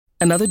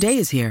Another day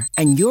is here,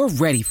 and you're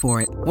ready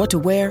for it. What to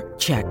wear?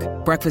 Check.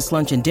 Breakfast,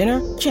 lunch, and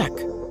dinner? Check.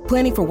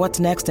 Planning for what's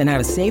next and how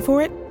to save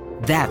for it?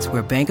 That's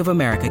where Bank of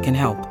America can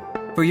help.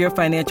 For your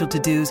financial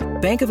to-dos,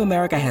 Bank of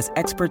America has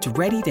experts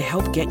ready to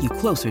help get you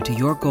closer to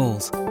your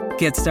goals.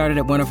 Get started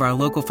at one of our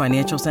local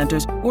financial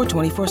centers or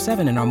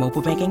 24/7 in our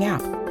mobile banking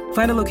app.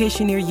 Find a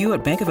location near you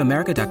at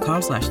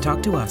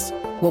bankofamerica.com/talktous.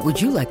 What would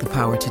you like the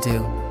power to do?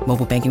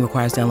 Mobile banking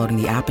requires downloading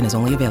the app and is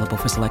only available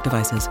for select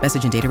devices.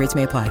 Message and data rates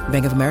may apply.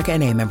 Bank of America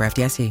N.A., member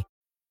FDIC.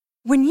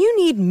 When you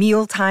need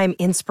mealtime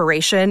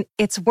inspiration,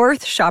 it's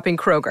worth shopping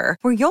Krueger,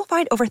 where you'll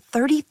find over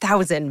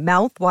 30,000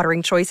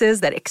 mouth-watering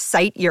choices that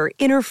excite your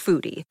inner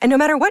foodie. And no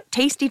matter what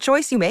tasty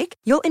choice you make,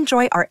 you'll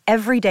enjoy our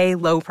everyday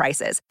low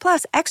prices,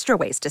 plus extra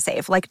ways to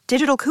save, like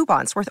digital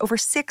coupons worth over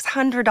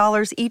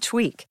 $600 each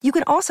week. You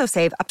can also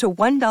save up to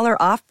 $1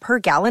 off per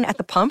gallon at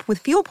the pump with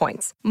fuel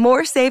points.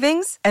 More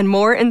savings and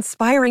more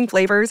inspiring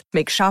flavors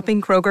make shopping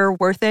Krueger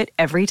worth it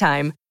every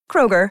time.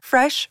 Krueger,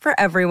 fresh for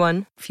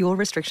everyone. Fuel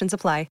restrictions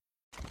apply.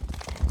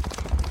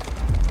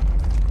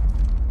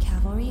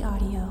 Cavalry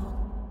Audio.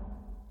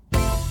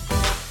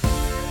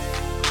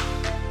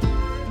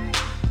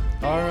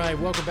 All right,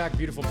 welcome back,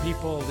 beautiful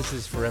people. This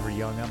is Forever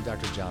Young. I'm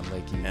Dr. John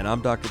Lakey. And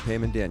I'm Dr.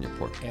 Payman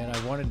Danielport. And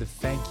I wanted to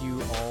thank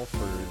you all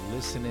for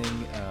listening.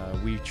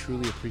 We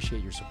truly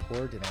appreciate your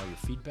support and all your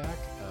feedback.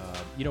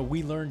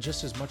 We learn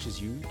just as much as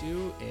you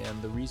do.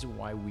 And the reason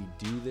why we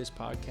do this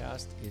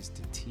podcast is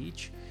to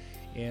teach.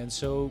 And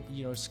so,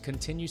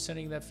 continue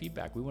sending that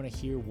feedback. We want to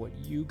hear what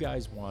you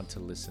guys want to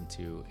listen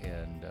to,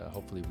 and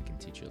hopefully we can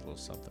teach you a little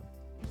something.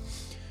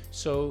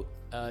 So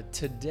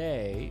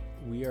today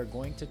we are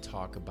going to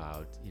talk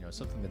about,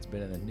 something that's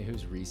been in the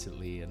news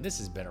recently, and this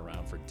has been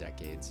around for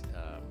decades,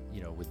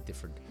 with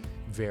different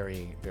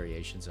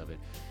variations of it.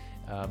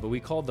 But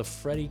we called the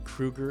Freddy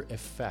Krueger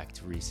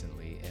effect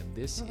recently, and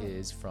this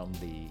is from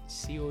the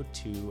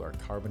CO2 or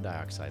carbon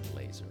dioxide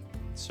laser.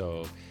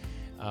 So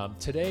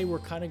today we're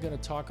kind of going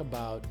to talk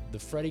about the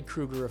Freddy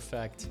Krueger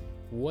effect,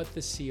 what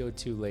the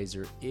CO2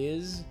 laser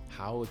is,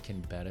 how it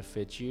can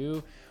benefit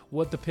you,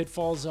 what the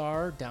pitfalls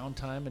are,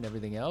 downtime, and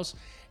everything else.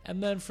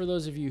 And then for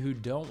those of you who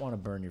don't want to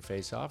burn your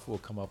face off, we'll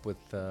come up with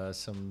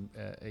some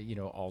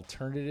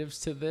alternatives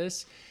to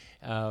this.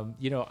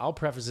 I'll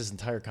preface this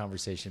entire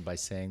conversation by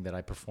saying that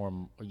I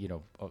perform,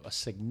 a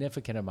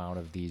significant amount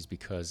of these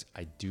because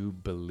I do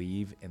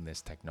believe in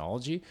this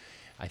technology.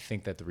 I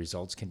think that the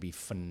results can be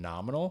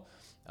phenomenal.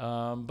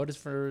 But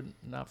it's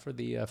not for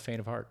the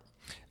faint of heart.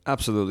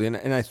 Absolutely,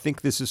 and I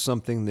think this is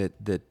something that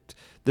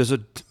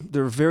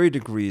there are varied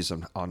degrees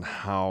on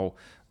how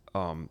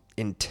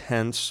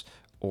intense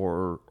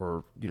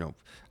or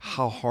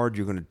how hard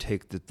you're going to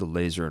take the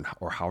laser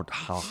or how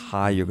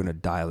high you're going to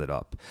dial it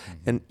up,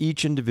 and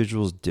each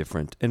individual is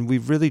different, and we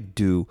really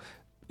do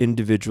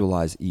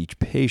individualize each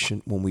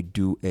patient when we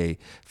do a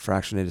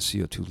fractionated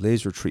CO2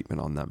 laser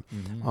treatment on them,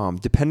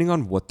 depending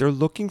on what they're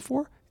looking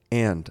for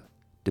and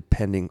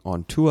depending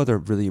on two other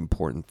really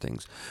important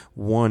things.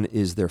 One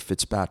is their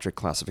Fitzpatrick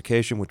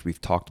classification, which we've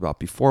talked about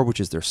before,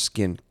 which is their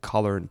skin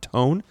color and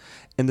tone.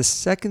 And the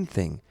second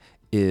thing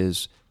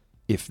is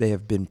if they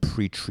have been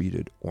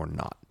pre-treated or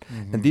not.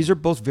 And these are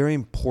both very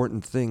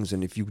important things.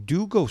 And if you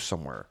do go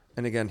somewhere,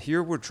 and again,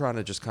 here we're trying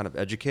to just kind of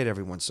educate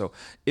everyone. So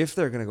if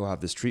they're going to go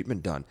have this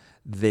treatment done,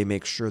 they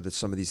make sure that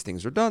some of these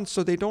things are done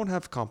so they don't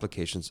have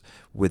complications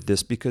with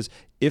this, because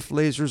if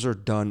lasers are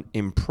done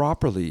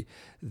improperly,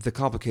 the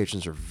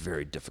complications are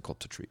very difficult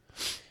to treat.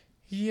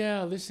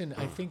 Yeah, listen,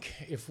 I think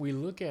if we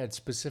look at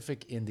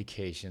specific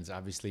indications,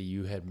 obviously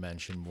you had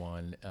mentioned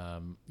one,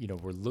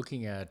 we're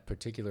looking at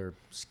particular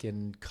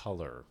skin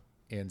color.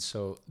 And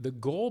so the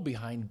goal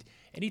behind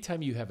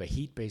anytime you have a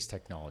heat-based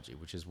technology,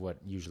 which is what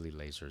usually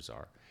lasers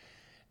are,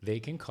 they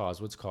can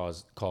cause what's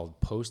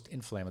called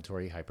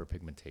post-inflammatory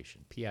hyperpigmentation,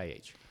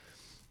 PIH.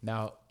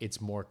 Now, it's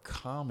more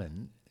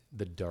common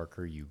the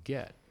darker you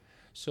get.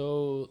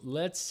 So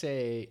let's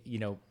say,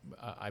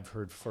 I've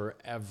heard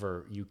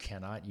forever you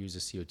cannot use a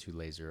CO2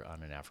 laser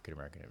on an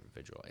African-American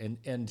individual.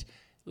 And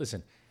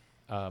listen,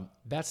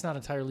 that's not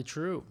entirely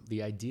true.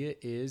 The idea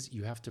is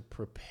you have to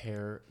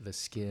prepare the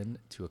skin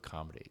to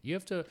accommodate. You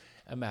have to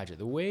imagine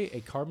the way a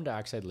carbon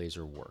dioxide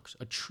laser works,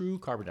 a true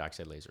carbon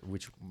dioxide laser,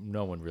 which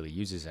no one really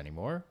uses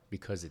anymore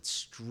because it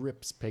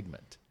strips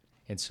pigment.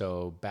 And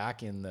so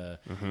back in the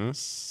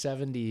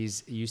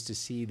 70s, you used to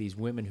see these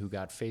women who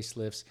got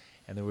facelifts,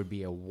 and there would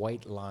be a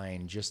white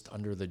line just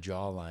under the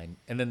jawline,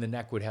 and then the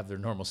neck would have their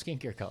normal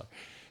skincare color.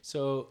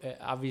 So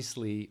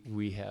obviously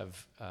we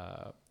have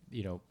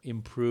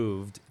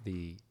improved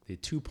the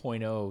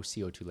 2.0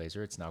 CO2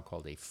 laser. It's now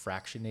called a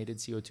fractionated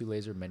CO2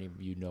 laser. Many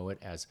of you know it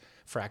as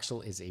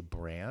Fraxel is a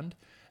brand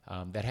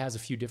that has a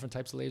few different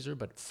types of laser,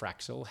 but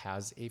Fraxel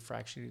has a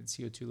fractionated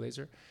CO2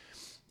 laser.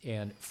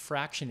 And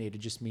fractionated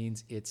just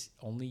means it's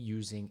only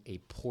using a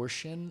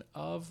portion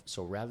of,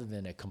 so rather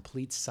than a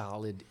complete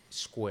solid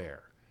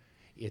square,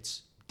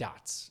 it's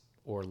dots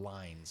or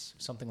lines,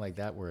 something like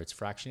that, where it's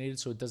fractionated,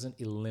 so it doesn't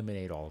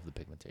eliminate all of the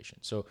pigmentation.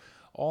 So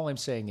all I'm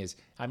saying is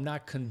I'm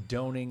not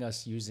condoning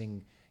us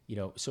using,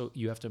 So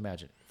you have to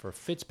imagine for a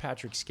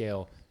Fitzpatrick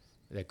scale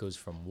that goes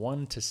from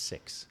 1 to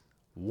 6.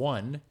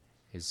 1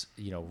 is,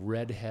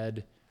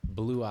 redhead,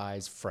 blue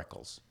eyes,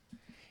 freckles.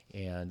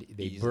 And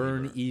they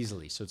burn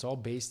easily. So it's all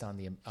based on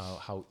the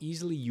how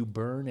easily you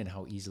burn and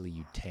how easily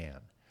you tan.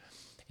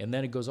 And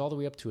then it goes all the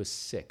way up to a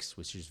 6,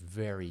 which is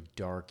very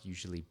dark,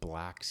 usually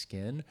black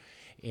skin.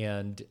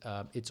 And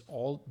it's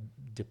all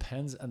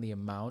depends on the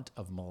amount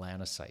of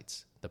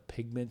melanocytes, the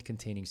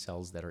pigment-containing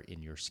cells that are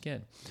in your skin.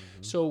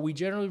 Mm-hmm. So we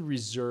generally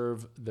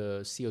reserve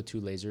the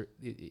CO2 laser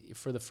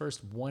for the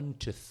first 1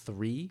 to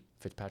 3,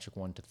 Fitzpatrick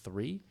 1 to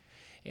 3.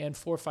 And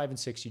 4, 5, and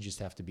 6, you just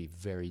have to be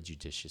very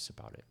judicious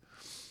about it.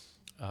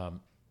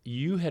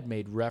 You had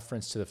made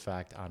reference to the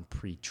fact on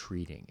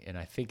pre-treating, and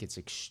I think it's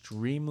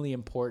extremely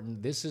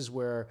important. This is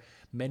where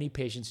many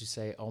patients who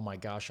say, "Oh my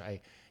gosh,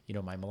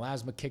 my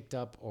melasma kicked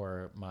up,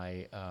 or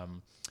my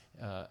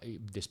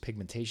this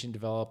pigmentation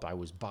developed. I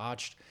was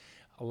botched."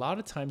 A lot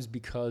of times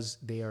because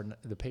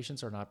the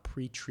patients are not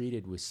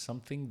pre-treated with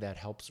something that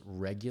helps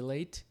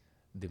regulate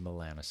the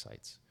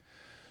melanocytes.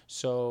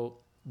 So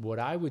what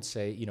I would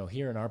say,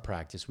 here in our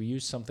practice, we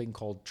use something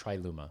called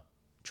Triluma.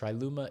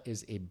 Triluma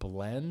is a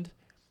blend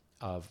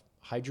of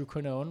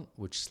hydroquinone,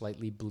 which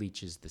slightly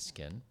bleaches the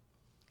skin,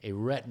 a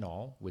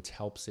retinol, which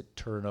helps it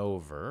turn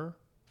over,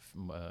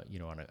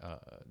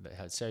 that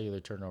has cellular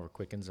turnover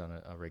quickens on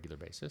a regular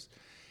basis,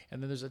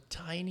 and then there's a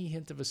tiny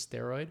hint of a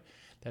steroid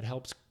that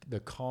helps the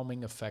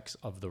calming effects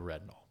of the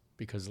retinol,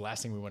 because the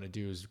last thing we want to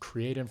do is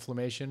create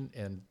inflammation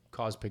and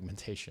cause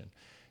pigmentation.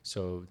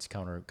 So it's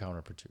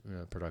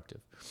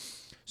counterproductive.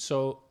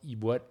 So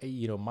what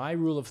my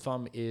rule of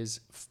thumb is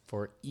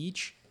for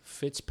each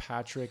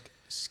Fitzpatrick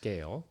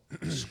scale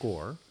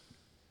score,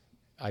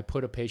 I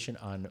put a patient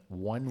on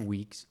 1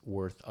 week's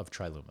worth of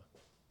Triluma.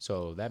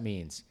 So that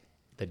means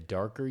the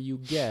darker you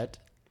get,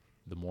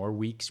 the more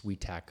weeks we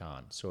tack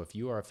on. So if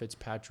you are a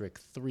Fitzpatrick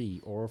 3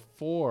 or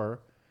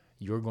 4,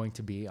 you're going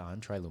to be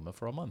on Triluma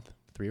for a month,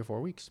 3 or 4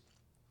 weeks.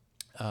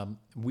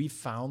 We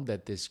found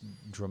that this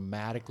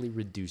dramatically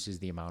reduces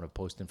the amount of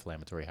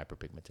post-inflammatory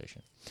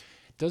hyperpigmentation.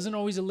 Doesn't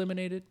always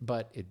eliminate it,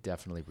 but it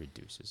definitely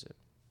reduces it.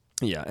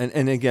 Yeah,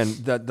 and again,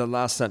 the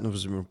last sentence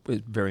was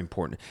very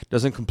important. It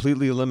doesn't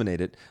completely eliminate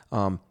it,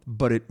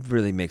 but it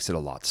really makes it a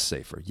lot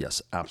safer.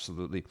 Yes,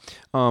 absolutely.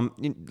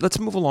 Let's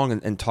move along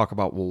and talk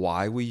about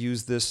why we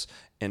use this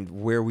and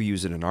where we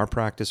use it in our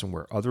practice and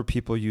where other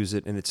people use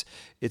it. And it's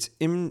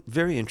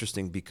very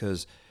interesting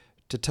because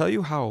to tell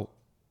you how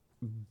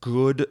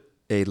good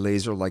a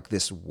laser like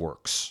this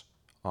works,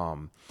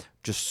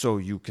 just so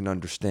you can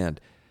understand,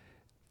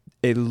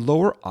 a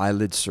lower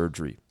eyelid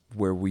surgery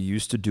where we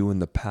used to do in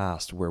the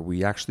past, where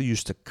we actually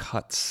used to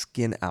cut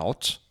skin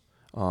out,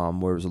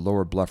 where it was a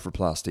lower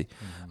blepharoplasty,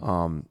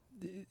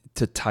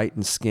 to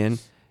tighten skin,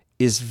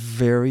 is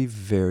very,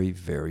 very,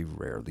 very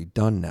rarely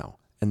done now.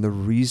 And the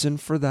reason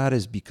for that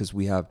is because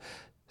we have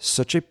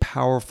such a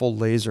powerful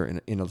laser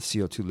in a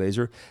CO2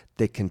 laser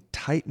that can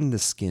tighten the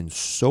skin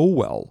so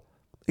well.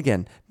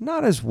 Again,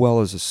 not as well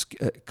as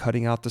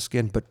cutting out the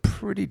skin, but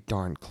pretty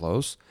darn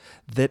close,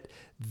 that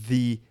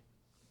the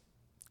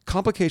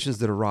complications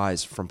that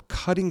arise from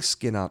cutting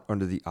skin out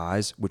under the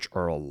eyes, which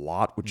are a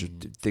lot, which are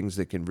things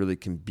that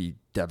can be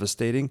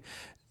devastating,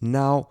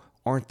 now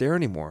aren't there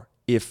anymore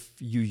if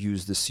you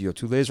use the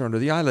CO2 laser under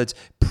the eyelids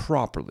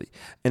properly.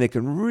 And it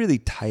can really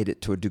tight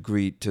it to a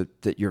degree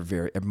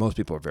that most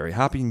people are very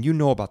happy. And you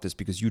know about this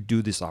because you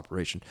do this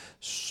operation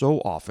so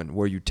often,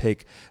 where you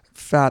take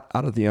fat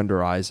out of the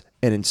under eyes,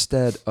 and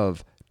instead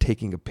of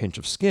taking a pinch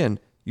of skin,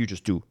 you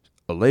just do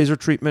a laser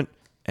treatment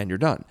and you're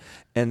done.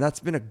 And that's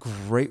been a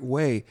great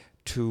way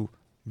to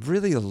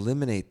really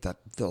eliminate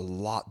the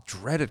lot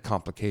dreaded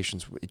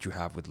complications that you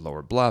have with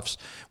lower blephs,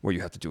 where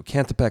you have to do a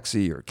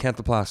canthopexy or a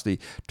canthoplasty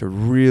to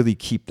really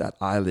keep that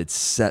eyelid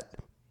set,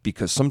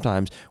 because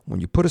sometimes when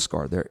you put a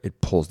scar there,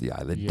 it pulls the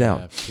eyelid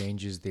down. It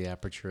changes the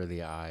aperture of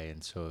the eye.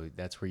 And so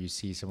that's where you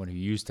see someone who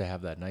used to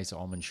have that nice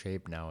almond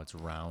shape, now it's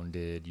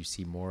rounded. You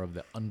see more of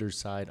the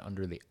underside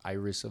under the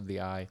iris of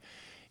the eye.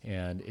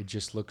 And it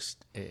just looks,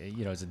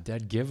 it's a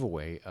dead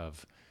giveaway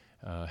of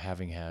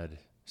having had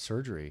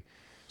surgery.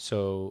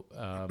 So,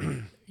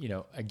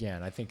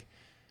 again, I think,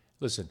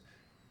 listen,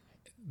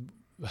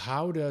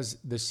 how does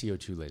the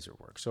CO2 laser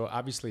work? So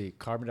obviously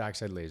carbon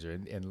dioxide laser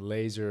and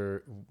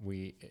laser,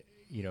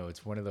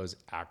 it's one of those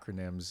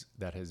acronyms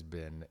that has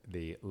been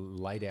the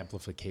light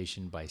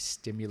amplification by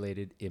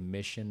stimulated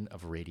emission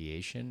of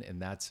radiation. And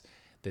that's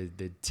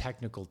the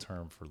technical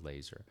term for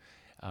laser.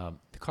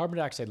 The carbon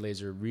dioxide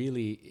laser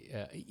really,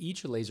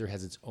 each laser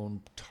has its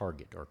own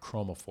target or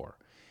chromophore.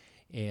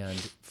 And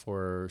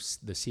for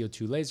the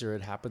CO2 laser,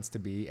 it happens to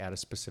be at a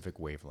specific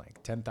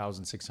wavelength,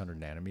 10,600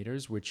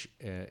 nanometers, which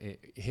it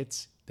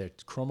hits, the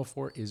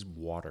chromophore is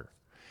water.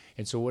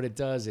 And so what it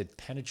does, it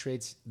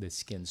penetrates the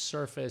skin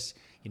surface,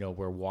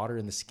 where water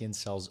in the skin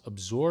cells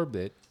absorb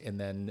it, and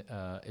then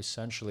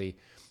essentially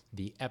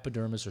the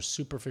epidermis or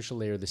superficial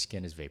layer of the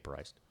skin is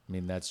vaporized. I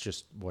mean, that's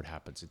just what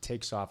happens. It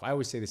takes off. I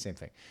always say the same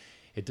thing.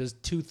 It does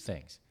two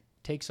things.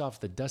 Takes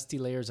off the dusty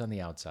layers on the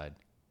outside,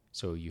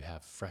 so you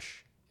have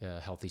fresh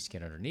healthy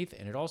skin underneath.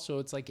 And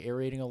it's like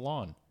aerating a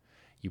lawn.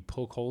 You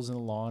poke holes in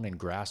the lawn and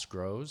grass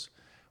grows.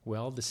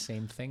 Well, the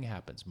same thing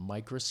happens.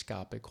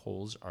 Microscopic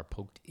holes are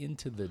poked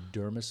into the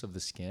dermis of the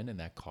skin, and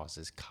that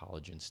causes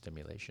collagen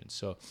stimulation.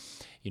 So,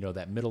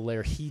 that middle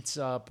layer heats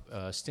up,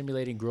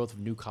 stimulating growth of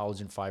new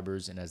collagen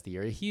fibers, and as the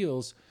area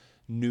heals,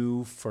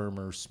 new,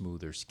 firmer,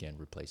 smoother skin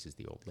replaces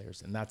the old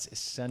layers. And that's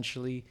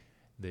essentially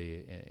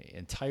the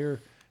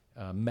entire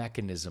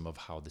mechanism of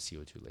how the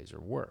CO2 laser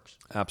works.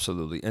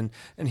 Absolutely. And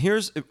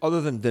here's, other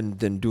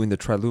than doing the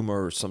Triluma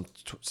or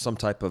some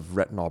type of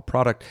retinol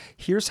product,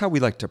 here's how we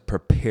like to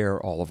prepare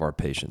all of our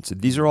patients.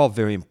 And these are all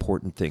very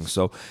important things.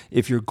 So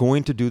if you're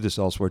going to do this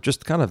elsewhere,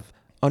 just kind of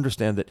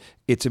understand that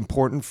it's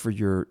important for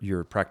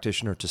your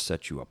practitioner to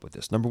set you up with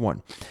this. Number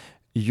one,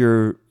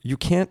 the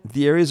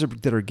areas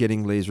that are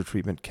getting laser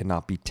treatment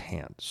cannot be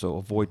tanned. So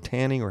avoid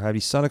tanning or heavy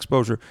sun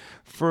exposure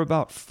for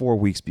about 4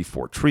 weeks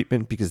before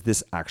treatment, because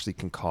this actually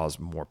can cause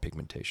more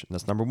pigmentation.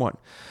 That's number one.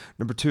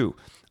 Number two,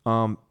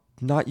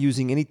 not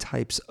using any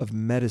types of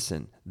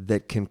medicine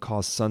that can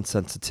cause sun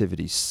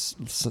sensitivity.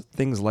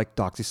 Things like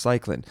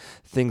doxycycline,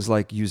 things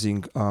like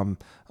using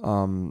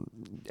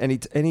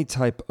any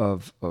type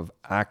of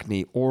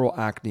acne, oral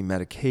acne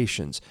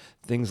medications,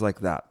 things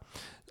like that.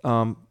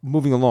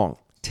 Moving along.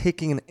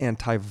 Taking an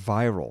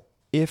antiviral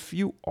if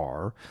you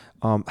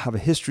have a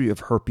history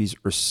of herpes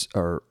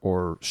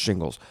or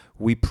shingles.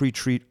 We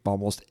pre-treat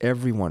almost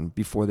everyone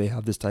before they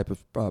have this type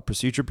of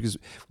procedure, because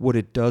what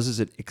it does is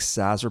it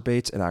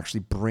exacerbates and actually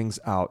brings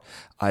out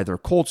either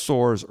cold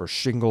sores or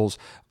shingles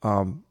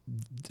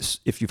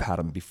if you've had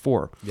them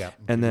before. Yeah,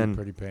 and then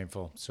pretty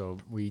painful. So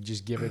we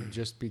just give it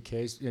just in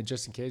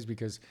case,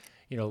 because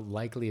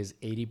likely as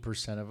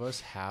 80% of us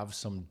have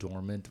some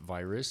dormant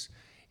virus.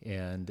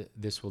 And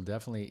this will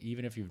definitely,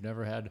 even if you've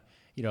never had,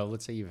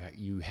 let's say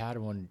you had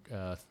one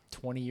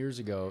 20 years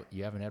ago,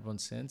 you haven't had one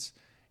since,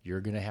 you're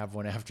going to have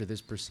one after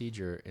this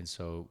procedure. And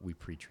so we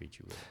pre-treat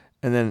you with it.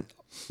 And then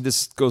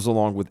this goes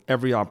along with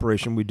every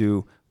operation we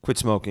do. Quit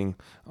smoking.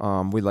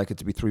 We like it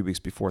to be 3 weeks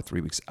before,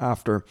 3 weeks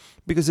after,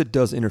 because it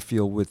does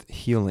interfere with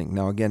healing.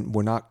 Now, again,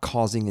 we're not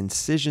causing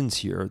incisions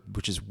here,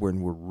 which is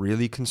when we're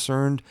really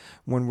concerned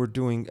when we're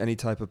doing any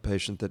type of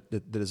patient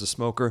that is a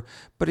smoker.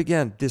 But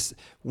again,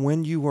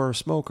 when you are a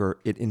smoker,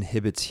 it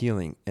inhibits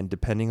healing. And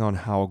depending on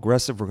how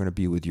aggressive we're going to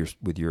be with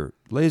your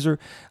laser,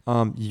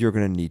 you're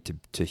going to need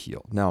to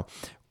heal. Now,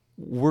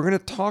 we're going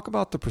to talk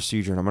about the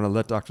procedure, and I'm going to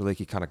let Dr.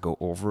 Lakey kind of go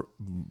over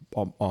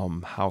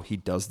how he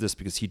does this,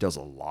 because he does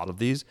a lot of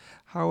these.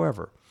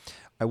 However,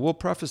 I will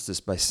preface this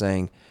by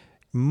saying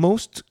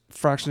most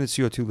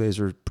fractionated CO2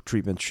 laser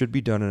treatments should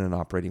be done in an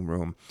operating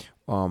room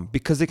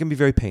because they can be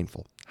very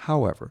painful.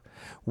 However,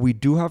 we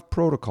do have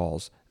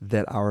protocols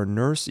that our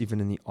nurse, even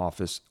in the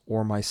office,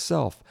 or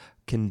myself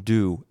can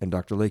do, and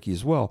Dr. Lakey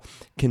as well,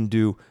 can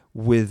do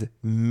with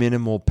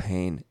minimal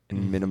pain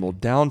and minimal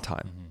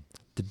downtime.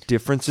 The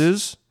difference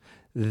is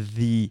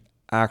the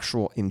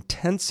actual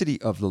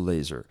intensity of the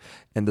laser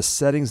and the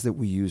settings that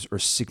we use are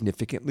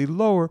significantly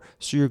lower,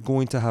 so you're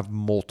going to have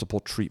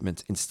multiple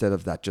treatments instead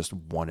of that just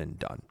one and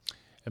done.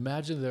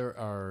 Imagine there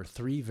are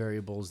 3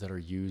 variables that are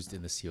used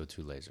in the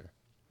CO2 laser.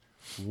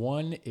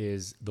 One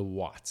is the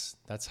watts.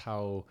 That's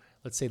how,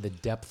 let's say, the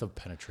depth of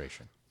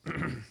penetration.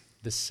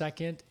 The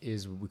second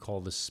is what we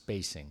call the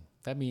spacing.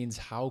 That means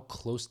how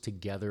close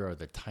together are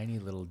the tiny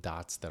little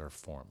dots that are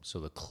formed. So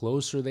the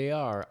closer they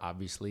are,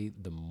 obviously,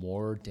 the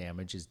more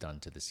damage is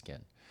done to the skin.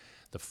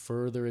 The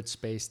further it's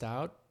spaced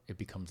out, it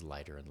becomes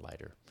lighter and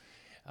lighter.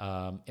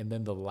 And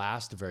then the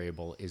last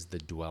variable is the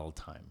dwell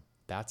time.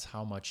 That's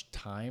how much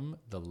time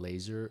the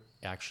laser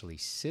actually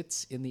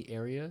sits in the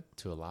area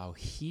to allow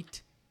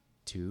heat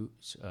to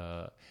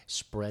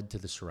spread to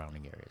the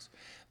surrounding areas.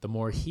 The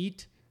more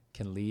heat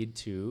can lead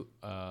to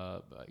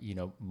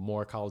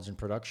more collagen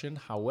production.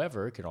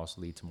 However, it can also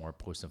lead to more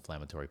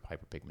post-inflammatory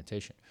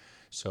hyperpigmentation.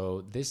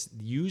 So this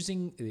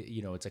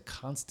it's a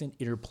constant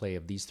interplay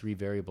of these 3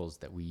 variables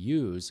that we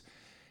use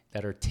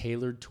that are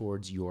tailored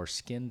towards your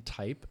skin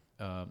type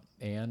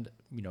and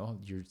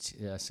your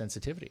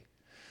sensitivity.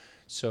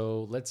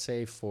 So let's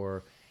say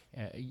for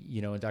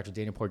and Dr.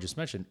 Danielpour just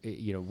mentioned,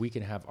 we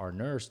can have our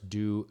nurse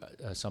do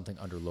something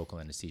under local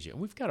anesthesia. And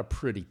we've got a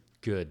pretty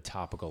good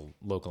topical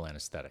local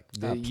anesthetic.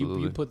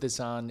 Absolutely. You put this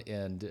on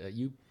and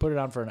you put it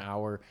on for an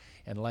hour,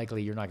 and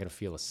likely you're not going to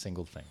feel a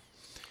single thing.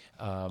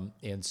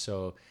 And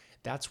so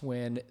that's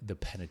when the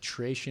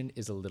penetration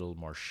is a little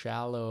more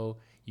shallow.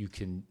 You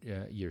can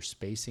your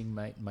spacing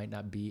might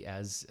not be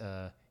as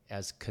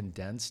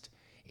condensed,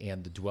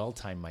 and the dwell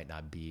time might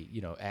not be,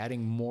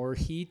 adding more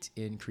heat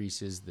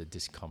increases the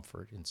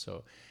discomfort. And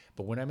so,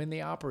 but when I'm in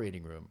the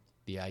operating room,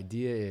 the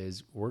idea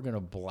is we're going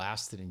to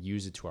blast it and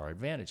use it to our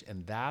advantage.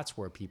 And that's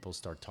where people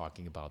start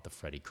talking about the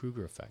Freddy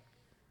Krueger effect.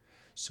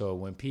 So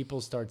when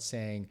people start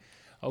saying,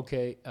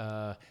 okay,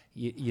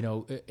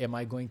 am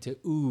I going to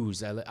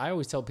ooze? I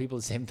always tell people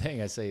the same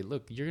thing. I say,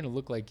 look, you're going to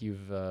look like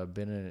you've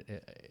been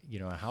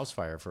in a house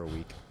fire for a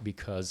week,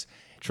 because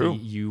True.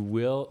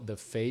 The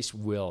face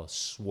will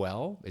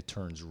swell. It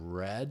turns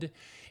red.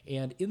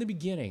 And in the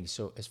beginning,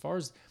 so as far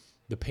as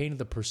the pain of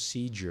the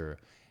procedure,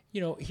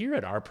 here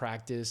at our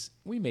practice,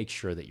 we make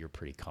sure that you're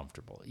pretty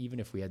comfortable. Even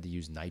if we had to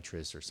use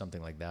nitrous or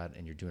something like that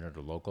and you're doing it at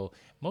a local,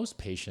 most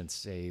patients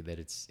say that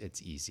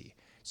it's easy.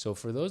 So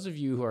for those of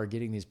you who are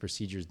getting these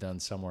procedures done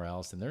somewhere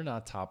else and they're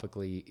not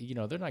topically,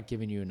 they're not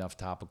giving you enough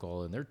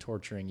topical and they're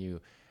torturing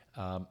you,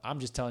 I'm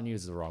just telling you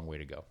it's the wrong way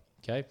to go,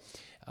 okay?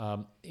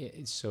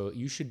 So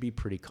you should be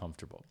pretty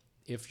comfortable.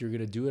 If you're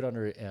going to do it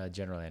under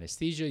general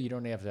anesthesia, you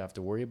don't have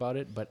to worry about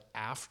it, but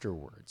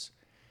afterwards,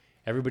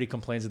 everybody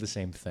complains of the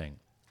same thing.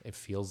 It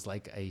feels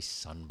like a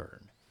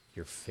sunburn.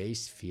 Your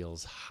face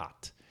feels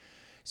hot.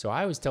 So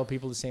I always tell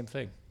people the same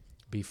thing.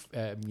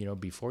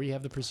 Before you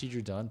have the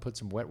procedure done, put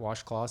some wet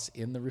washcloths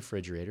in the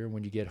refrigerator.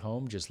 When you get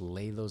home, just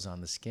lay those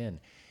on the skin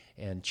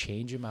and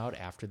change them out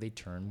after they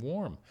turn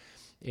warm.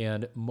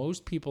 And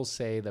most people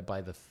say that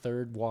by the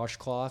third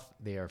washcloth,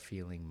 they are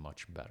feeling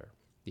much better.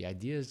 The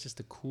idea is just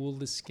to cool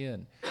the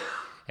skin.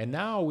 And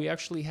now we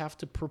actually have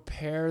to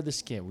prepare the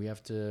skin. We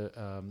have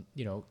to,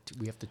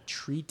 we have to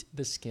treat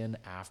the skin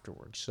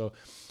afterwards. So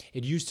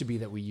it used to be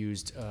that we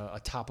used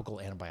a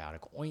topical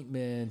antibiotic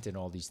ointment and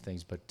all these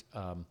things, but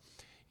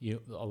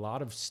a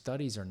lot of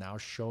studies are now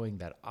showing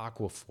that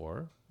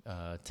Aquaphor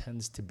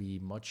tends to be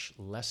much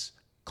less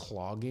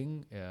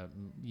clogging.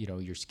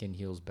 Your skin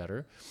heals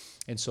better.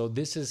 And so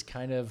this is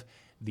kind of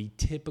the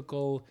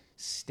typical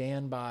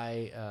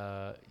standby,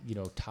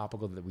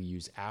 topical that we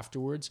use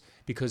afterwards,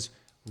 because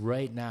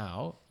right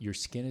now your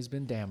skin has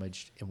been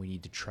damaged and we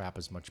need to trap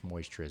as much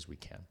moisture as we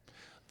can.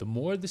 The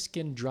more the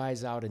skin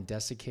dries out and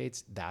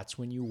desiccates, that's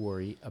when you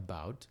worry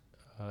about,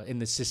 and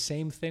it's the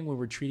same thing when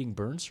we're treating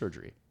burn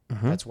surgery.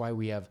 Mm-hmm. That's why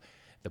we have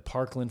the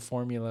Parkland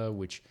formula,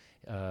 which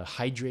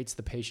hydrates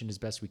the patient as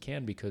best we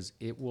can, because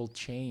it will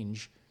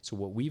change. So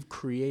what we've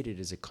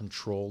created is a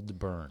controlled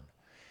burn.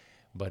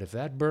 But if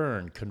that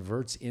burn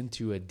converts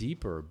into a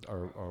deeper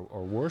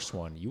or worse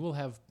one, you will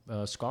have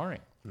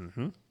scarring.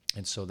 Mm-hmm.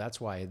 And so that's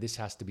why this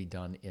has to be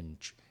done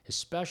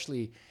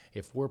especially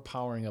if we're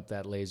powering up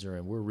that laser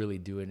and we're really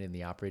doing it in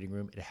the operating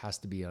room, it has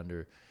to be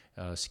under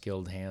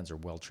skilled hands or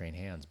well-trained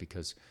hands,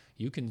 because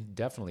you can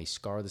definitely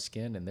scar the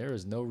skin and there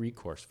is no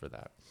recourse for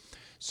that.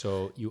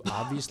 So you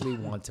obviously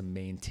want to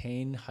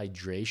maintain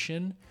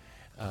hydration,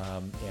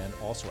 and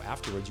also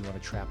afterwards you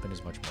want to trap in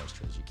as much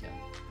moisture as you can.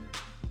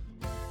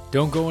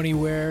 Don't go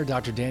anywhere.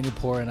 Dr. Daniel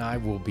Poor and I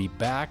will be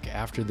back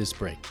after this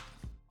break.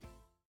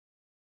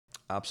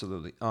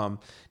 Absolutely.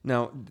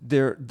 Now,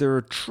 there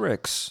are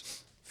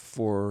tricks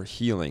for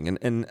healing.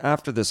 And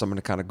after this, I'm going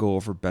to kind of go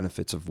over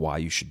benefits of why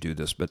you should do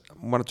this. But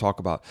I want to talk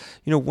about,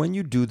 when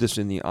you do this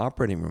in the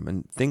operating room,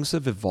 and things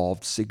have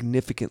evolved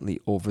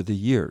significantly over the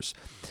years.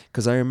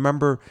 Because I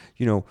remember,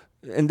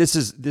 and this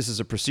is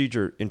a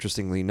procedure,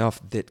 interestingly enough,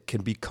 that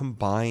can be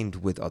combined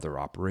with other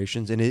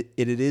operations, and it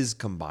is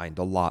combined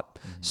a lot,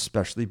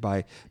 especially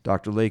by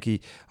Dr.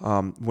 Lakey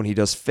when he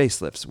does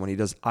facelifts, when he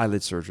does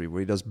eyelid surgery,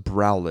 when he does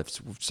brow lifts,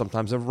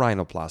 sometimes a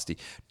rhinoplasty,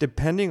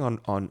 depending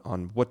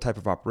on what type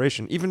of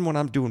operation. Even when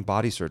I'm doing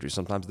body surgery,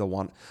 sometimes they'll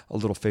want a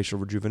little facial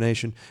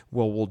rejuvenation.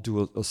 Well, we'll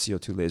do a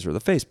CO2 laser of the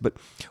face. But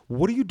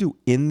what do you do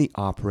in the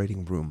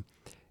operating room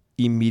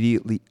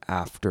immediately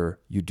after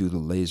you do the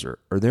laser?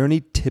 Are there any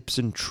tips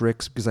and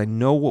tricks? Because I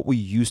know what we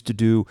used to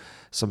do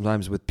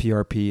sometimes with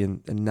PRP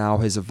and now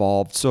has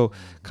evolved. So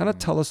kind of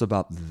tell us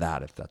about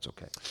that, if that's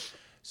okay.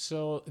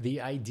 So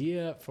the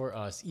idea for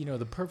us,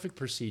 the perfect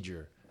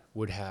procedure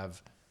would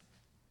have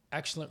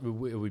it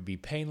would be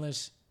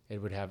painless.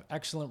 It would have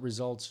excellent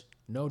results,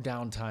 no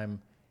downtime.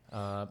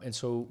 And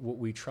so what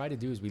we try to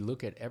do is we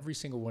look at every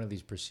single one of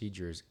these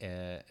procedures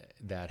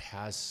that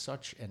has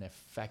such an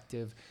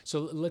effective.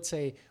 So let's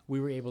say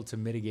we were able to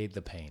mitigate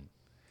the pain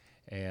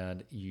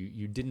and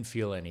you didn't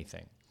feel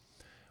anything.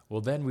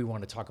 Well, then we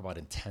want to talk about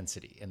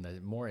intensity. And the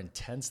more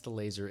intense the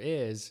laser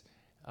is,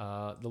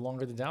 the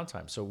longer the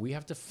downtime. So we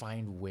have to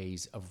find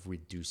ways of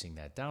reducing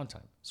that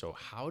downtime. So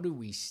how do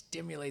we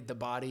stimulate the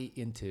body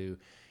into,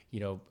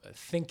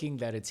 thinking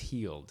that it's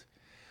healed?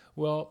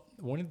 Well,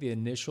 one of the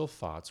initial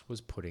thoughts was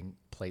putting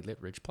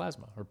platelet-rich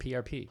plasma, or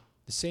PRP.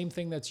 The same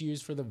thing that's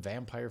used for the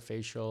vampire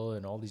facial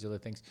and all these other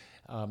things.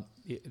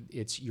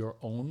 It's your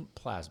own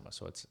plasma.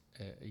 So it's,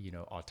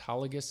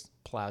 autologous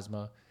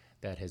plasma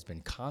that has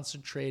been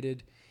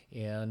concentrated.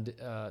 And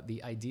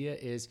the idea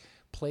is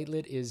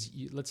platelet is,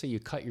 let's say you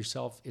cut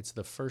yourself, it's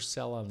the first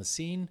cell on the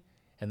scene,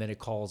 and then it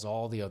calls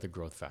all the other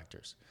growth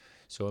factors.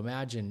 So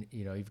imagine,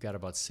 you've got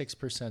about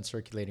 6%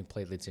 circulating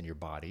platelets in your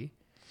body.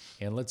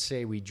 And let's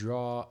say we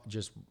draw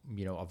just,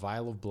 a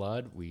vial of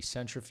blood, we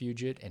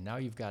centrifuge it, and now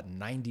you've got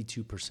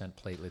 92%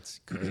 platelets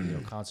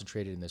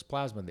concentrated in this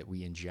plasma that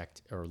we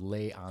inject or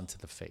lay onto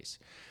the face.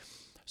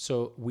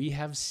 So we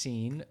have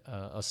seen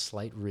a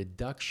slight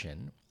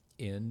reduction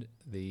in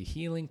the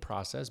healing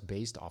process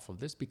based off of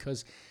this,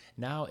 because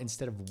now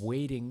instead of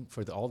waiting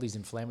for all these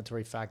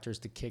inflammatory factors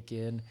to kick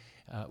in,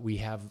 we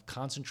have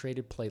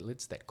concentrated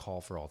platelets that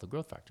call for all the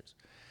growth factors.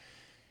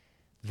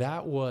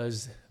 That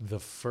was the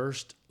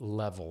first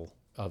level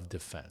of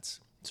defense.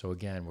 So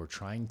again, we're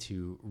trying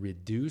to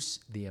reduce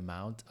the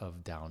amount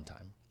of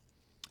downtime.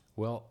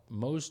 Well,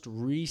 most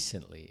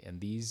recently, and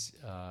these,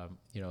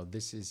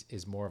 this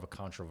is more of a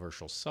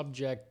controversial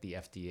subject. The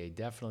FDA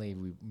definitely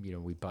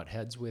we butt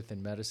heads with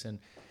in medicine,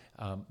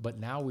 but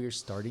now we are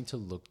starting to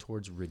look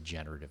towards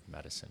regenerative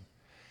medicine,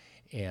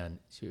 and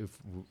so if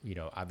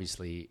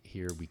obviously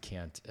here we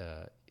can't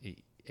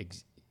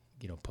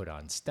put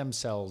on stem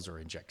cells or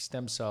inject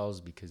stem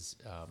cells because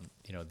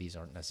these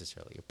aren't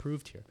necessarily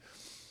approved here.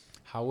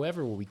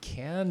 However, what we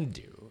can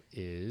do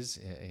is,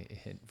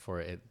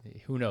 for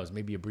who knows,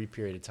 maybe a brief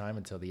period of time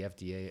until the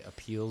FDA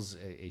appeals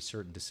a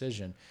certain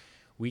decision,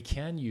 we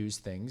can use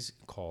things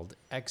called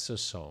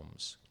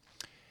exosomes.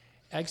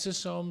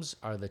 Exosomes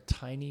are the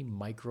tiny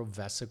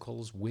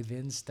microvesicles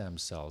within stem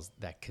cells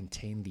that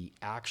contain the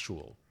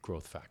actual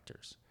growth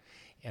factors.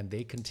 And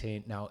they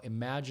contain, now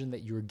imagine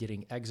that you're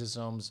getting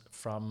exosomes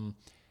from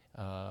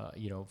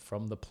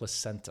the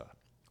placenta,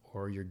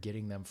 or you're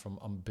getting them from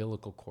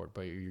umbilical cord,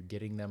 but you're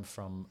getting them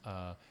from,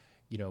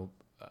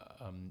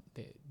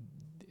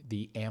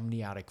 the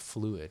amniotic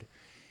fluid.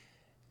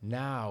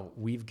 Now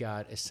we've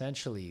got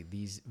essentially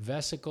these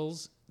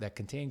vesicles that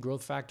contain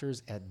growth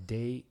factors at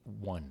day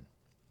 1.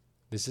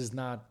 This is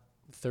not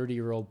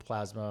 30-year-old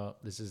plasma.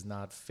 This is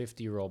not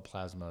 50-year-old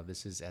plasma.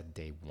 This is at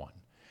day 1.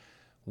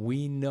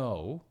 We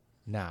know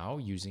now,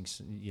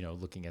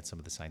 looking at some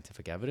of the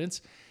scientific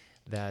evidence,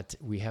 that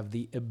we have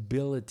the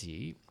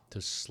ability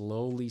to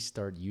slowly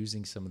start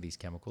using some of these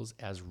chemicals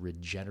as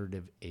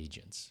regenerative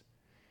agents.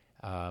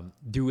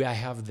 Do I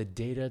have the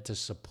data to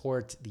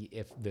support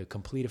the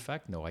complete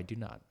effect? No, I do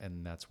not,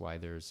 and that's why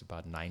there's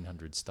about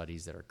 900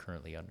 studies that are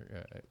currently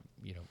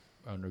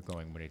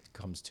undergoing when it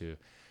comes to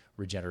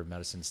regenerative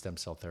medicine, stem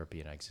cell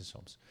therapy, and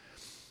exosomes.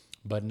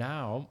 But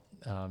now,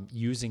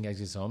 using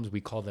exosomes,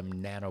 we call them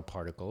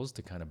nanoparticles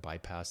to kind of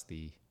bypass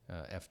the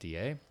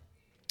FDA.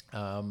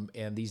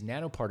 And these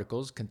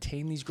nanoparticles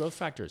contain these growth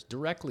factors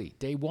directly,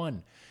 day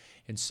 1.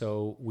 And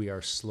so we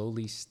are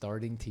slowly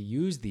starting to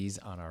use these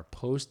on our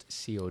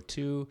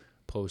post-CO2,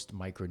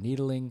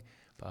 post-microneedling,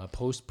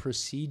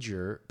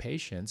 post-procedure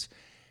patients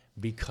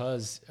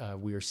because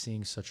we are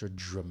seeing such a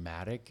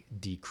dramatic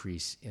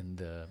decrease in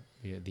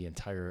the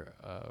entire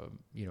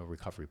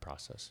recovery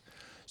process.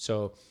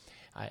 So,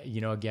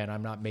 again,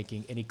 I'm not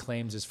making any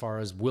claims as far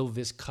as will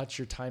this cut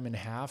your time in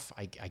half?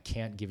 I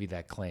can't give you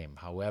that claim.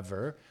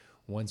 However,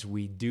 once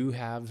we do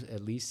have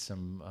at least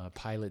some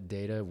pilot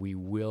data, we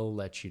will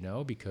let you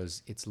know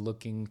because it's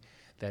looking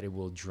that it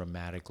will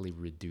dramatically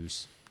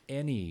reduce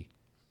any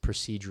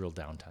procedural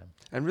downtime.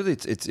 And really,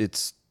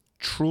 it's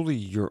truly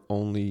your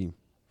only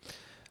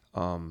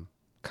kind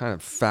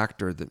of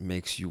factor that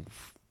makes you,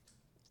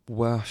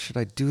 well, should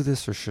I do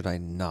this or should I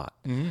not?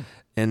 Mm-hmm.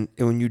 And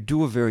when you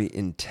do a very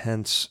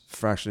intense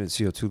fractionated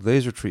CO2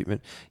 laser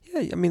treatment,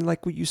 yeah, I mean,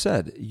 like what you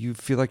said, you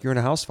feel like you're in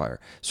a house fire.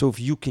 So if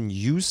you can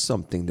use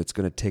something that's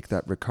going to take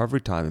that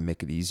recovery time and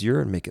make it easier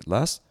and make it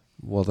less,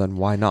 well, then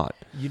why not?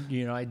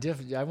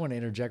 I want to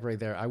interject right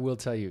there. I will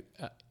tell you,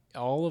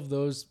 all of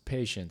those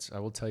patients, I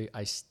will tell you,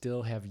 I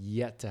still have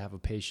yet to have a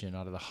patient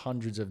out of the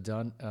hundreds I've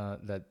done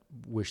that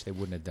wish they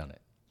wouldn't have done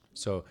it.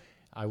 So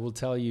I will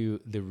tell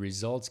you, the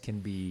results can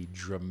be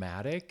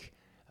dramatic.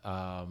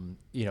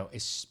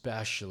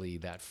 Especially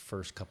that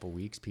first couple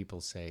weeks, people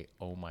say,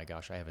 "Oh my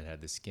gosh, I haven't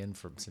had the skin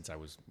since I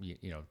was,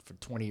 for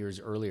 20 years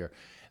earlier."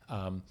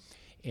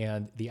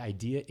 And the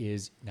idea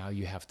is now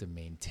you have to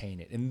maintain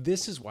it, and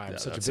this is why I'm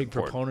such a big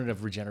proponent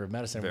of regenerative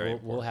medicine.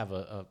 We'll have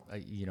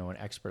an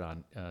expert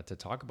on to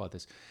talk about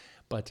this,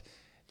 but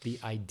the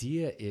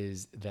idea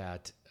is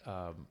that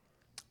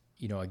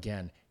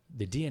again,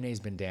 the DNA has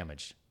been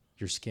damaged.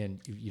 Your skin,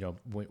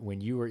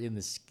 when you were in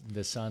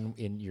the sun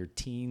in your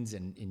teens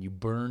and you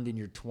burned in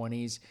your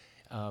 20s,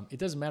 it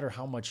doesn't matter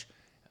how much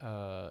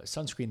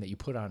sunscreen that you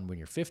put on when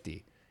you're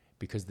 50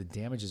 because the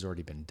damage has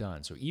already been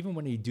done. So even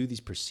when you do these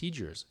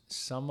procedures,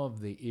 some of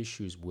the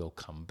issues will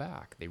come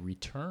back. They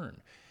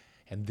return.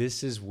 And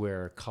this is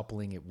where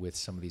coupling it with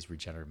some of these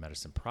regenerative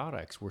medicine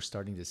products, we're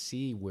starting to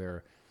see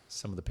where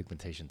some of the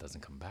pigmentation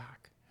doesn't come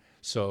back.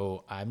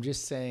 So I'm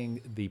just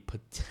saying the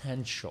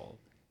potential.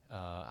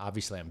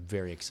 Obviously, I'm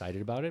very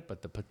excited about it,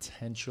 but the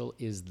potential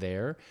is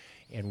there.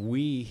 And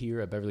we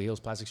here at Beverly Hills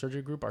Plastic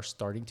Surgery Group are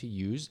starting to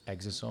use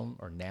exosome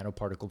or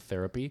nanoparticle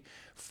therapy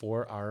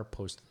for our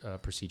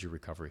post-procedure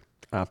recovery.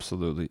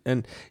 Absolutely.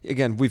 And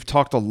again, we've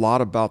talked a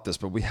lot about this,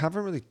 but we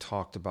haven't really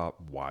talked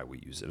about why we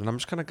use it. And I'm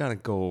just going to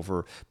go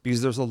over,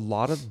 because there's a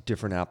lot of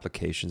different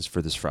applications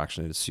for this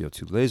fractionated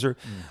CO2 laser.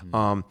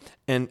 Mm-hmm.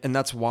 And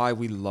that's why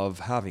we love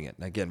having it.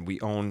 And again,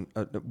 we own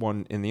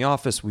one in the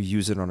office. We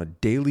use it on a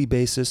daily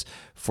basis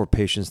for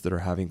patients that are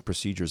having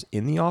procedures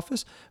in the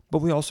office, but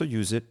we also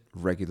use it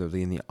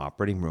regularly in the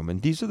operating room.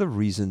 And these are the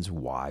reasons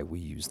why we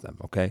use them,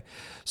 okay?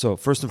 So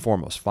first and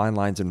foremost, fine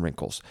lines and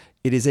wrinkles.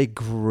 It is a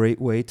great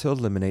way to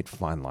eliminate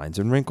fine lines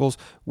and wrinkles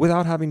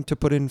without having to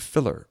put in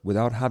filler,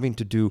 without having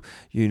to do,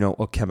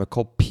 a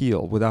chemical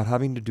peel, without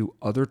having to do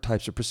other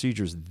types of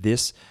procedures.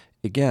 This,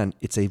 again,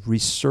 it's a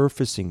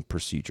resurfacing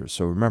procedure.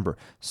 So remember,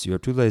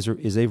 CO2 laser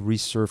is a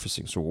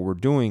resurfacing. So what we're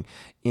doing,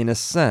 in a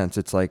sense,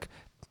 it's like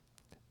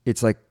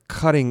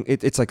cutting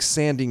it's like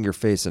sanding your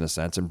face in a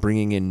sense and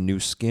bringing in new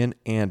skin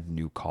and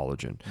new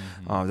collagen.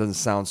 It doesn't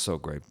sound so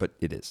great, but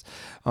it is.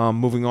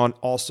 Moving on,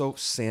 also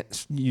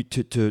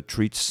to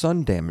treat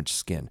sun damaged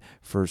skin,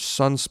 for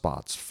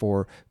sunspots,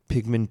 for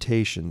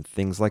pigmentation,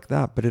 things like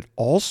that. But it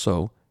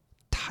also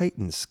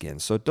tightens skin.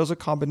 So it does a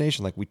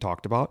combination like we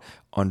talked about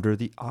under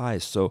the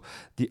eyes. So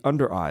the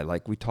under eye,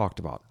 like we talked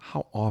about,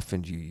 how often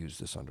do you use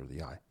this under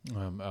the eye?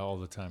 All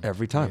the time.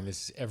 Every time. I mean,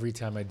 this is every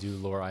time I do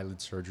lower eyelid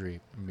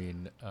surgery. I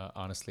mean,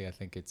 honestly, I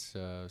think it's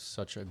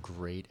such a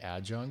great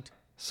adjunct.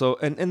 So,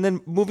 and then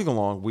moving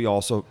along,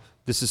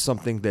 this is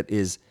something that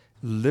is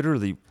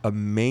literally a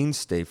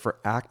mainstay for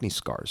acne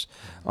scars.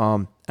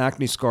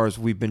 Acne scars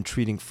we've been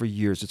treating for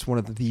years. It's one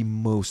of the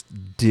most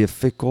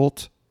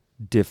difficult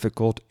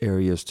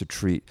areas to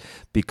treat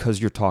because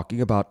you're talking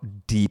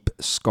about deep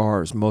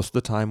scars. Most of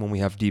the time when we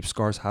have deep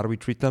scars, how do we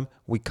treat them?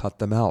 We cut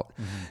them out.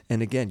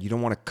 And again, you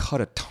don't want to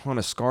cut a ton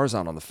of scars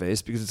out on the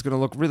face because it's going to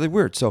look really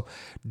weird. So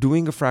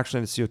doing a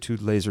fractionated CO2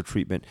 laser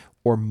treatment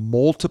or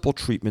multiple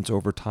treatments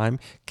over time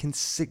can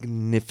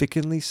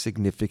significantly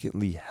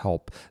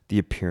help the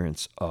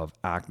appearance of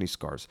acne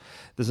scars.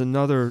 There's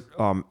another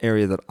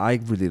area that I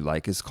really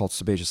like is called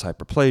sebaceous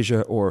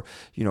hyperplasia, or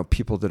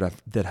people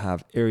that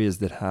have areas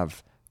that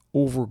have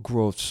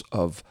overgrowths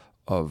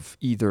of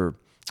either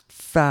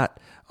fat,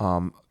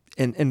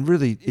 and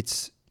really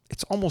it's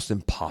almost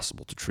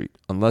impossible to treat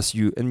unless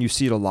you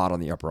see it a lot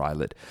on the upper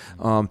eyelid.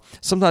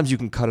 Sometimes you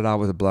can cut it out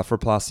with a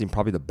blepharoplasty,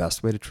 probably the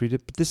best way to treat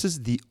it, but this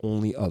is the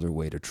only other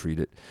way to treat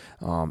it.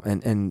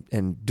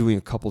 And doing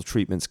a couple of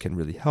treatments can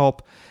really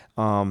help.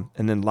 And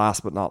then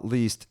last but not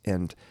least,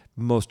 and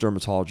most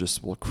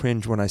dermatologists will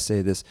cringe when I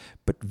say this,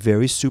 but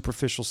very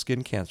superficial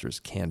skin cancers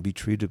can be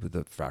treated with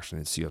a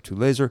fractionated CO2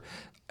 laser,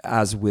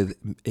 as with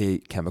a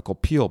chemical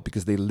peel,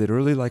 because they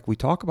literally, like we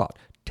talk about,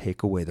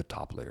 take away the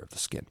top layer of the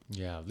skin.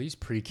 Yeah, these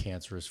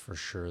precancerous for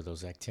sure,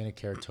 those actinic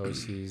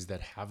keratoses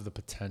that have the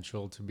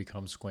potential to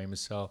become squamous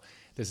cell.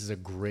 This is a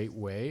great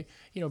way,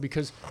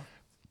 because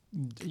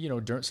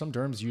some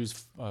derms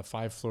use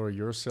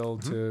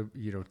 5-fluorouracil to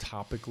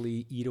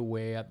topically eat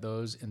away at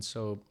those, and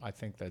so I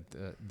think that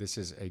this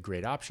is a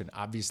great option.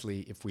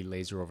 Obviously, if we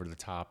laser over the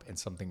top and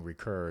something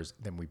recurs,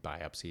 then we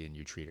biopsy and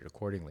you treat it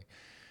accordingly.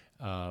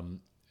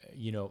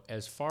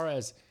 As far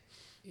as,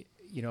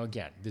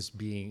 again, this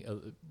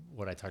being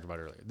what I talked about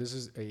earlier, this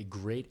is a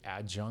great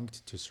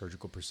adjunct to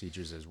surgical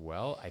procedures as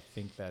well. I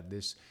think that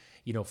this,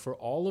 for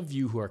all of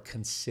you who are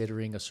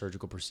considering a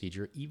surgical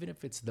procedure, even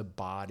if it's the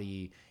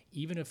body,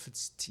 even if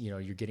it's,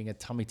 you're getting a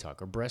tummy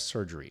tuck or breast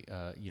surgery,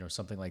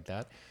 something like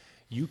that,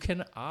 you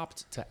can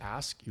opt to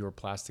ask your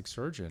plastic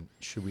surgeon,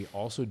 should we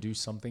also do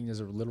something as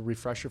a little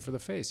refresher for the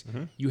face?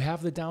 You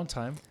have the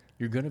downtime.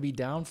 You're going to be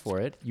down for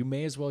it. You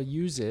may as well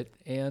use it.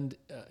 And,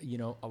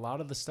 a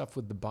lot of the stuff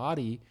with the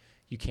body,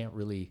 you can't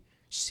really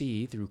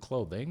see through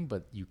clothing,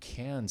 but you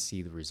can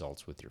see the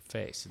results with your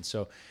face. And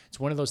so it's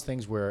one of those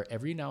things where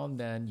every now and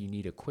then you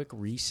need a quick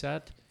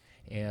reset,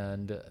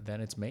 and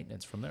then it's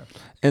maintenance from there.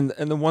 And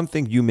the one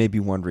thing you may be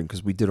wondering,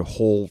 because we did a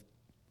whole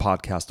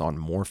podcast on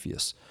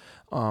Morpheus,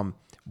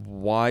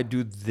 why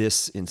do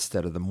this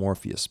instead of the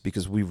Morpheus?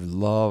 Because we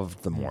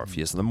loved the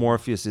Morpheus. And the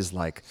Morpheus is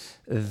like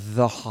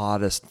the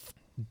hottest,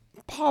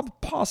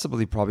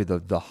 probably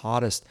the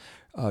hottest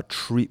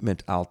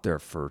treatment out there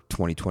for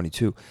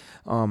 2022.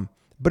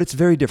 But it's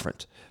very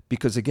different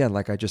because, again,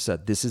 like I just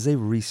said, this is a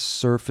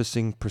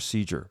resurfacing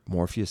procedure.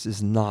 Morpheus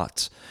is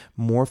not.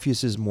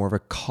 Morpheus is more of a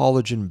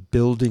collagen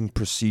building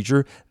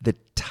procedure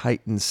that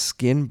tightens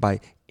skin by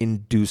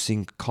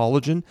inducing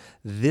collagen.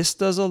 This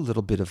does a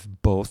little bit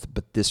of both,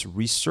 but this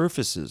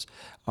resurfaces,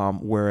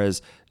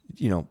 whereas,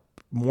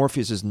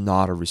 Morpheus is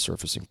not a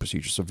resurfacing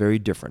procedure, so very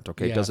different.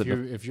 Okay, yeah,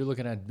 if you're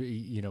looking at,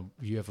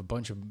 you have a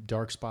bunch of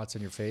dark spots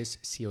on your face,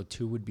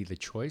 CO2 would be the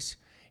choice.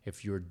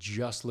 If you're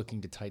just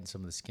looking to tighten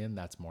some of the skin,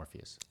 that's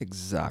Morpheus.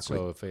 Exactly.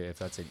 So if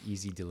that's an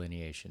easy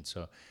delineation,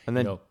 so and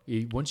then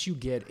once you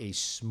get a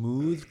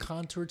smooth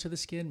contour to the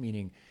skin,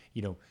 meaning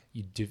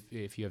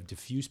if you have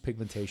diffuse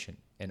pigmentation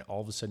and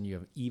all of a sudden you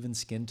have even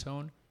skin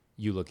tone,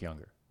 you look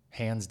younger,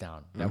 hands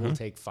down. That will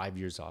take 5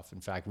 years off. In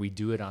fact, we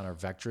do it on our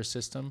Vectra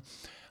system.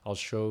 I'll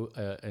show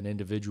an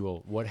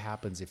individual what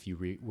happens if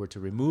you were to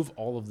remove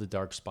all of the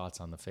dark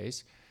spots on the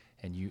face,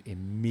 and you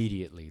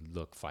immediately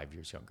look 5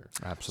 years younger.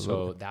 Absolutely.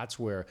 So that's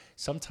where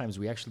sometimes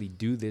we actually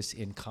do this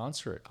in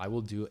concert. I will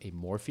do a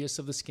Morpheus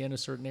of the skin in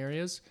certain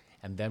areas,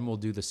 and then we'll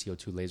do the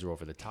CO2 laser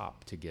over the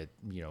top to get,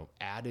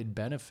 added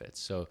benefits.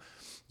 So,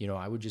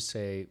 I would just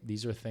say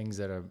these are things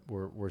that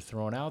were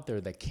thrown out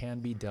there that can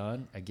be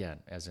done, again,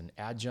 as an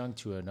adjunct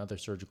to another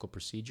surgical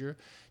procedure,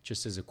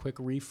 just as a quick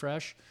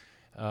refresh.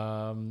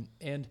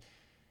 And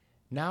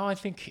now I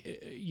think,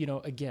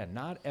 again,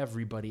 not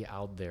everybody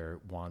out there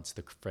wants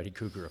the Freddy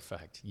Krueger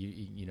effect.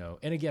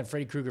 And again,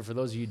 Freddy Krueger, for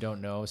those of you who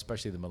don't know,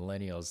 especially the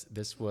millennials,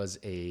 this was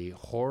a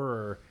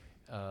horror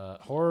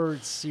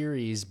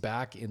series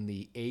back in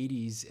the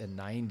 80s and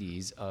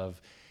 90s of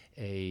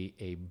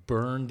a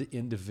burned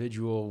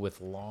individual with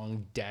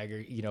long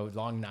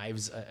long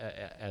knives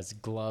as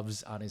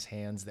gloves on his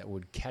hands that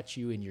would catch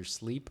you in your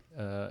sleep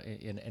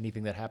in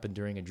anything that happened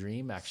during a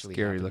dream actually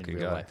Scary happened looking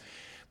in real guy. life.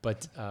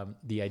 But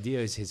the idea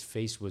is his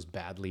face was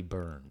badly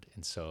burned,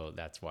 and so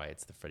that's why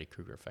it's the Freddy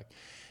Krueger effect.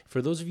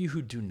 For those of you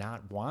who do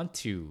not want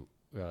to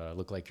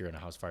look like you're in a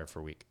house fire for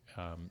a week,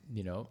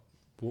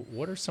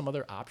 what are some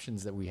other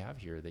options that we have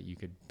here that you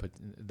could put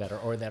that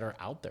are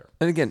out there?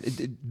 And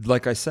again,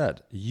 like I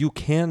said, you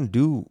can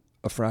do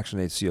a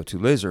fractionated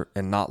CO2 laser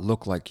and not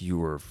look like you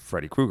were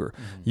Freddy Krueger.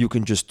 Mm-hmm. You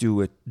can just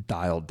do it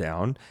dialed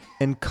down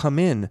and come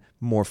in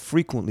more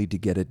frequently to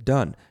get it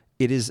done.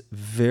 It is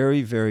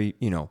very, very,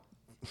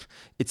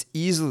 it's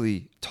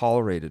easily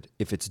tolerated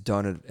if it's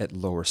done at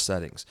lower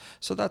settings.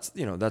 So that's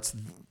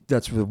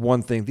the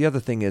one thing. The other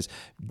thing is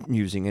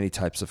using any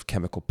types of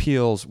chemical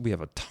peels. We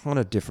have a ton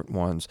of different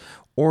ones,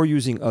 or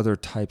using other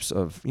types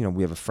of,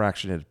 we have a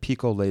fractionated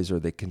pico laser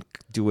that can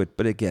do it.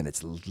 But again,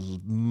 it's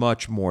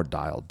much more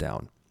dialed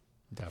down.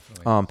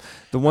 Definitely.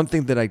 The one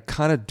thing that I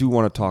kind of do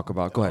want to talk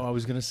about, go ahead. I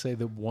was going to say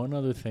that one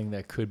other thing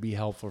that could be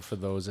helpful for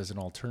those as an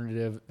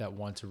alternative that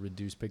want to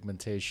reduce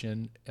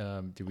pigmentation.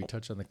 Did we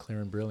touch on the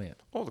Clear and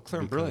Brilliant? Oh, the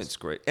Clear and Brilliant's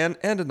great. And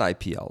an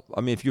IPL.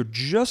 I mean, if you're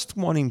just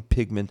wanting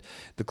pigment,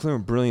 the Clear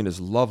and Brilliant is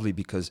lovely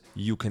because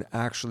you can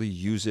actually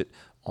use it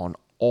on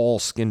all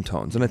skin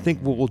tones. And I think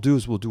what we'll do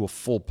is we'll do a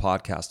full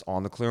podcast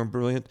on the Clear and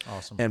Brilliant.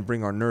 Awesome. And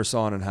bring our nurse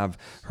on and have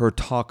her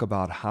talk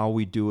about how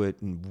we do it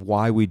and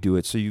why we do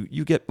it. So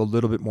you get a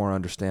little bit more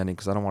understanding,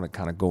 because I don't want to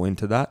kind of go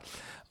into that.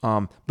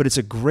 But it's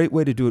a great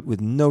way to do it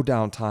with no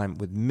downtime,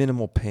 with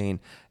minimal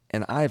pain.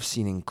 And I've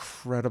seen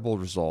incredible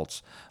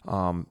results.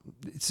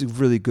 It's a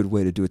really good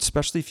way to do it,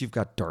 especially if you've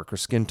got darker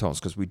skin tones,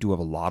 because we do have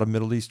a lot of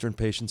Middle Eastern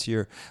patients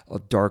here,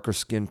 darker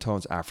skin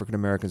tones, African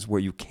Americans, where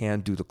you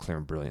can do the Clear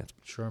and Brilliant.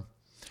 Sure.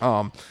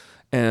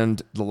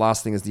 And the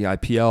last thing is the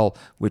IPL,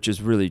 which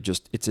is really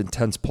just, it's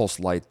intense pulse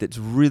light that's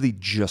really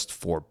just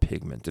for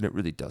pigment, and it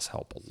really does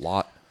help a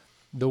lot.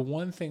 The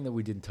one thing that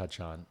we didn't touch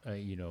on,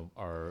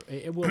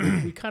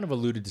 we kind of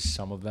alluded to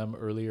some of them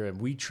earlier, and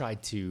we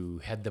tried to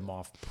head them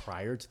off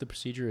prior to the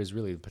procedure, is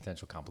really the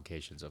potential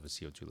complications of a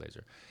CO2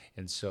 laser.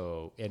 And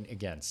so, and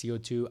again,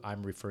 CO2,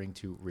 I'm referring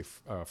to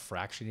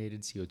fractionated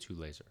CO2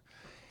 laser.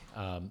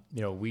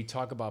 We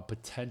talk about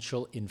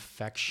potential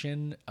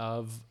infection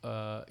of,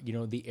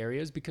 the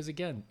areas, because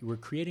again, we're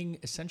creating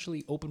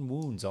essentially open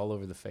wounds all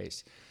over the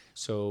face.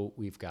 So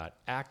we've got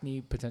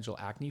potential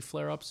acne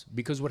flare-ups,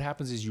 because what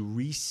happens is you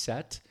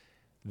reset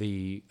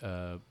the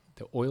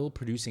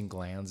oil-producing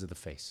glands of the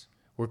face.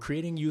 We're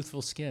creating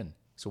youthful skin.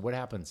 So what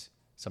happens?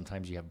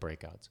 Sometimes you have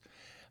breakouts.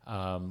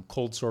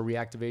 Cold sore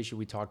reactivation,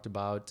 we talked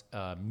about.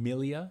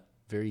 Milia,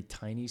 very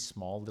tiny,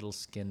 small little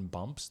skin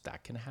bumps,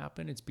 that can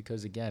happen. It's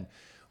because, again,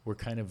 we're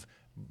kind of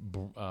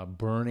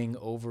burning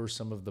over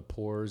some of the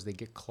pores. They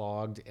get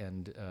clogged,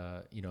 and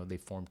they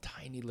form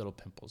tiny little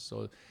pimples.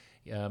 So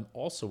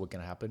also what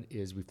can happen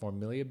is we form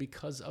milia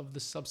because of the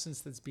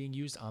substance that's being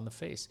used on the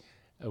face.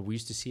 We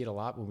used to see it a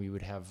lot when we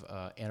would have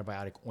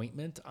antibiotic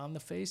ointment on the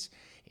face,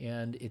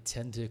 and it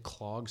tend to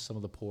clog some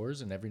of the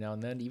pores. And every now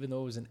and then, even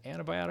though it was an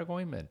antibiotic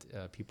ointment,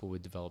 people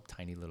would develop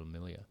tiny little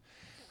milia.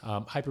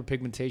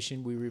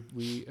 Hyperpigmentation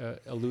we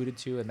alluded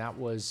to, and that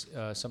was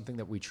something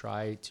that we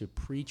try to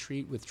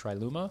pre-treat with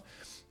Triluma.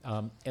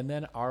 And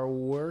then our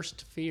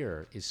worst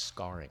fear is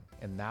scarring,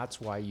 and that's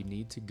why you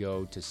need to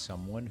go to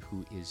someone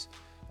who is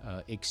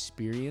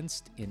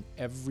experienced in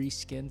every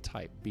skin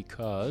type,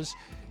 because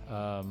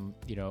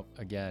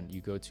again,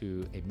 you go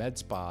to a med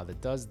spa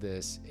that does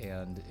this,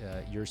 and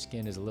your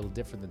skin is a little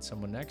different than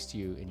someone next to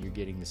you, and you're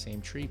getting the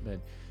same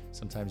treatment.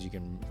 Sometimes you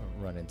can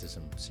run into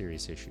some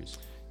serious issues.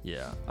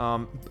 Yeah.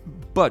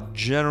 But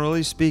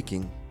generally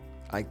speaking,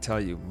 I tell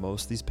you,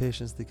 most of these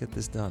patients that get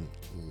this done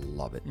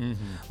love it.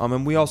 Mm-hmm.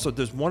 And we also,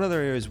 there's one other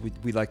areas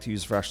we like to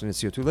use fractionated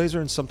CO2 laser,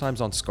 and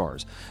sometimes on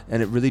scars.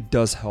 And it really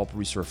does help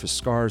resurface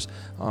scars.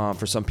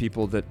 For some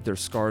people that their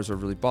scars are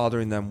really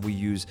bothering them, we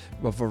use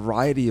a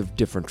variety of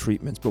different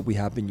treatments, but we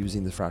have been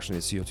using the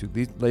fractionated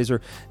CO2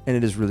 laser, and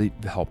it is really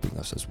helping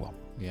us as well.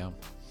 Yeah.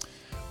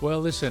 Well,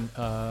 listen,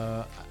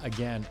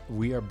 again,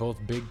 we are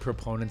both big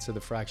proponents of the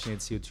fractionated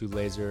CO2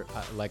 laser.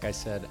 Like I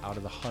said, out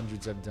of the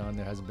hundreds I've done,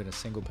 there hasn't been a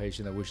single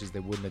patient that wishes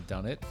they wouldn't have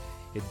done it.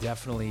 It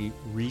definitely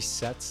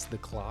resets the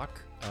clock.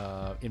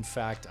 In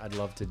fact, I'd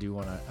love to do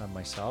one on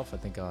myself. I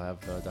think I'll have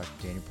Dr.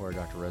 Daniel or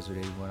Dr. Rezo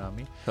do one on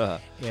me.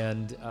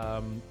 And,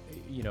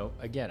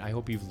 again, I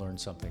hope you've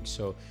learned something.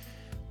 So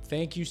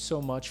thank you so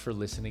much for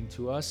listening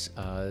to us.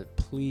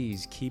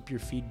 Please keep your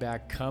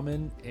feedback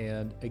coming.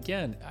 And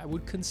again, I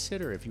would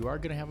consider, if you are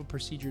going to have a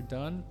procedure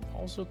done,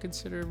 also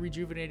consider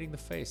rejuvenating the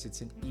face.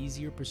 It's an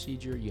easier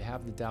procedure. You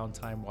have the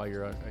downtime while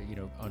you're,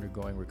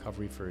 undergoing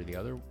recovery for the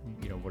other,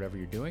 whatever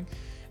you're doing.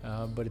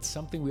 but it's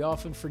something we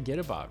often forget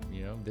about.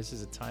 This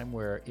is a time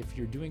where if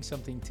you're doing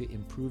something to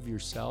improve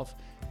yourself,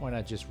 why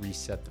not just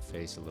reset the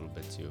face a little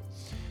bit too?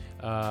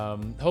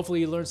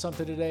 Hopefully you learned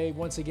something today.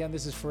 Once again,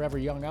 this is Forever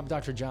Young. I'm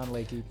Dr. John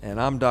Lakey. And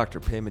I'm Dr.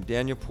 Payman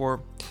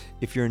Danielpour.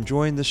 If you're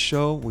enjoying this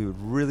show, we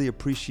would really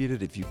appreciate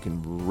it if you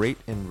can rate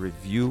and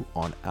review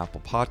on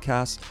Apple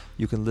Podcasts.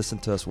 You can listen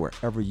to us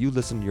wherever you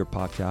listen to your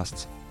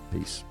podcasts.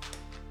 Peace.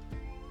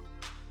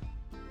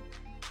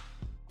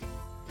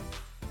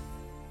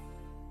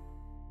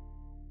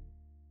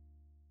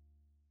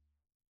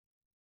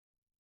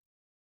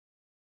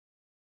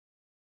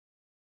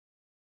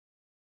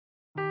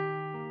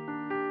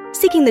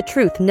 Seeking the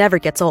truth never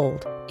gets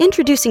old.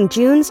 Introducing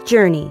June's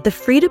Journey, the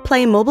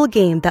free-to-play mobile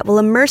game that will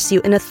immerse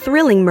you in a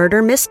thrilling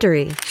murder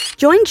mystery.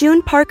 Join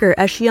June Parker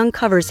as she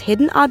uncovers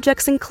hidden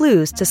objects and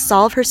clues to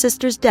solve her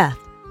sister's death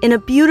in a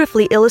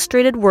beautifully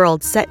illustrated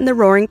world set in the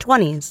Roaring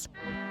 '20s.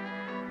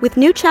 With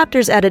new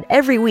chapters added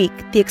every week,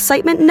 the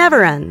excitement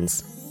never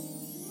ends.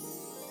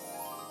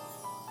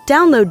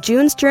 Download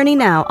June's Journey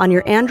now on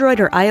your Android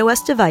or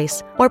iOS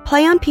device, or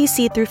play on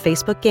PC through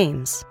Facebook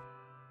Games.